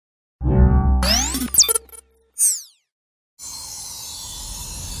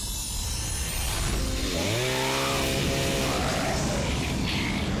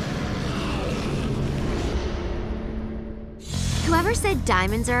Whoever said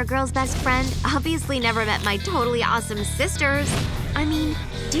diamonds are a girl's best friend obviously never met my totally awesome sisters. I mean,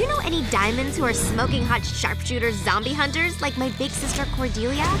 do you know any diamonds who are smoking hot sharpshooter zombie hunters like my big sister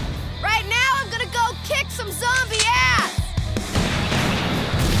Cordelia? Right now, I'm gonna go kick some zombie ass!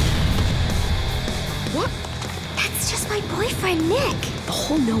 What? That's just my boyfriend, Nick. The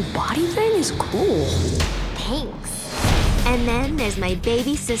whole no body thing is cool. Thanks. And then there's my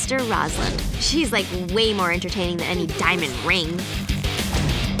baby sister, Rosalind. She's like way more entertaining than any diamond ring.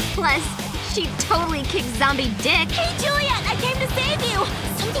 Plus, she totally kicks zombie dick. Hey, Juliet, I came to save you!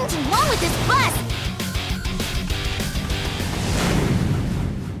 Something's wrong with this bus!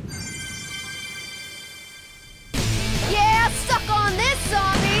 Yeah, suck on this,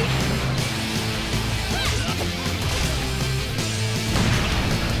 zombie!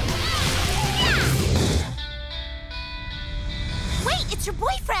 Wait, it's your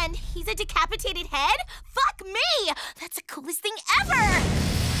boyfriend! He's a decapitated head? Fuck me! That's the coolest thing ever!